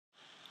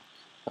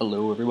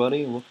Hello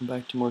everybody, and welcome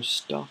back to more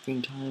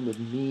Stalking time with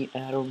me,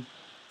 Adam,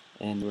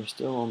 and we're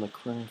still on the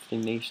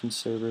Crafting Nations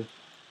server,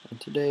 and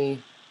today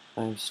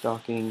I'm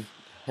stalking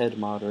the head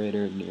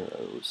moderator,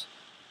 Nerros.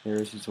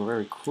 Nerros is a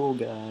very cool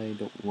guy,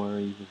 don't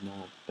worry, he's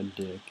not a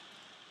dick.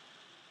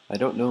 I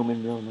don't know him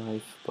in real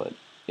life, but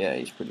yeah,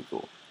 he's pretty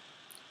cool.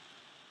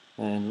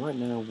 And right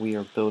now we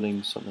are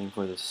building something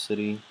for the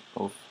city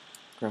of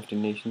Crafting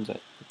Nations.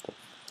 What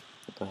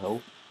the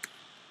hell?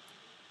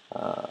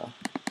 Okay.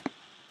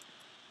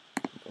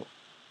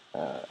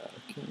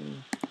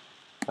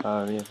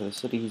 Yeah, for the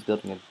city, he's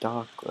building a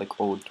dock, like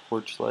old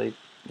torchlight.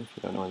 If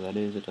you don't know what that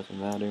is, it doesn't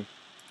matter.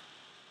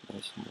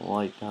 There's some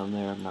light down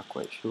there, I'm not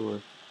quite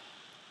sure.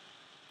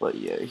 But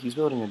yeah, he's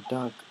building a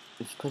dock.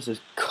 This place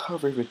is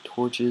covered with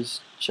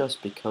torches,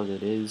 just because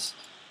it is.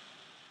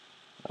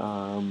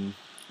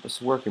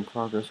 It's a work in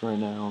progress right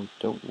now.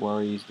 Don't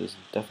worry, this is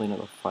definitely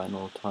not the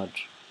final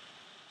touch.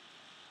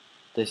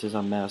 This is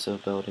a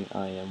massive building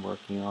I am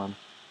working on.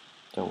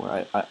 Don't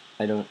worry, I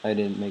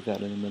didn't make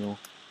that in the middle.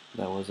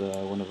 That was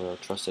one of our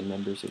trusted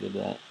members who did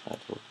that. I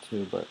told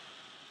too, but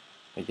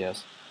I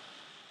guess.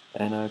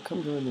 And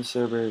come join the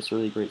server, it's a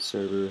really great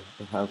server,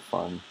 have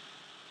fun,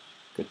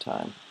 good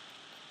time.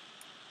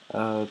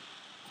 And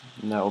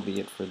that will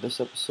be it for this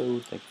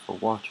episode, thank you for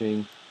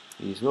watching.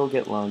 These will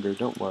get longer,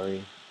 don't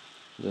worry,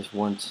 just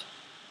once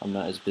I'm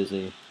not as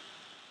busy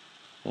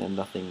and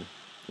nothing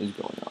is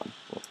going on,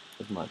 well,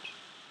 as much.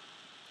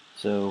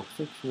 So,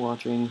 thanks for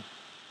watching,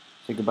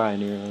 say goodbye,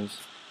 Nerros.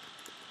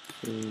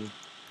 Say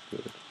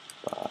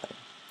goodbye,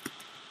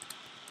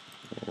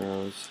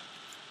 Nerros.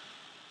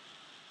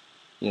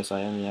 Yes,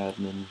 I am the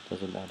admin,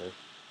 doesn't matter.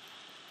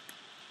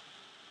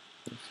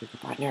 Say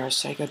goodbye, Nerros,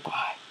 say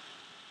goodbye.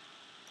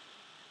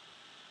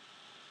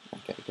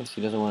 Okay, I guess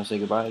he doesn't want to say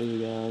goodbye to you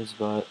guys,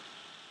 but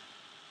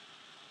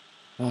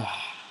you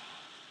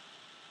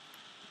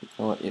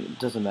know what, it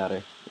doesn't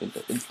matter. It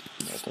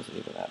doesn't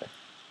even matter.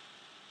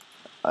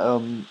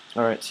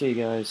 Alright, see you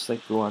guys.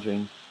 Thanks for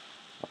watching.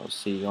 I'll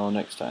see you all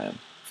next time.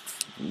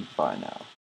 Bye now.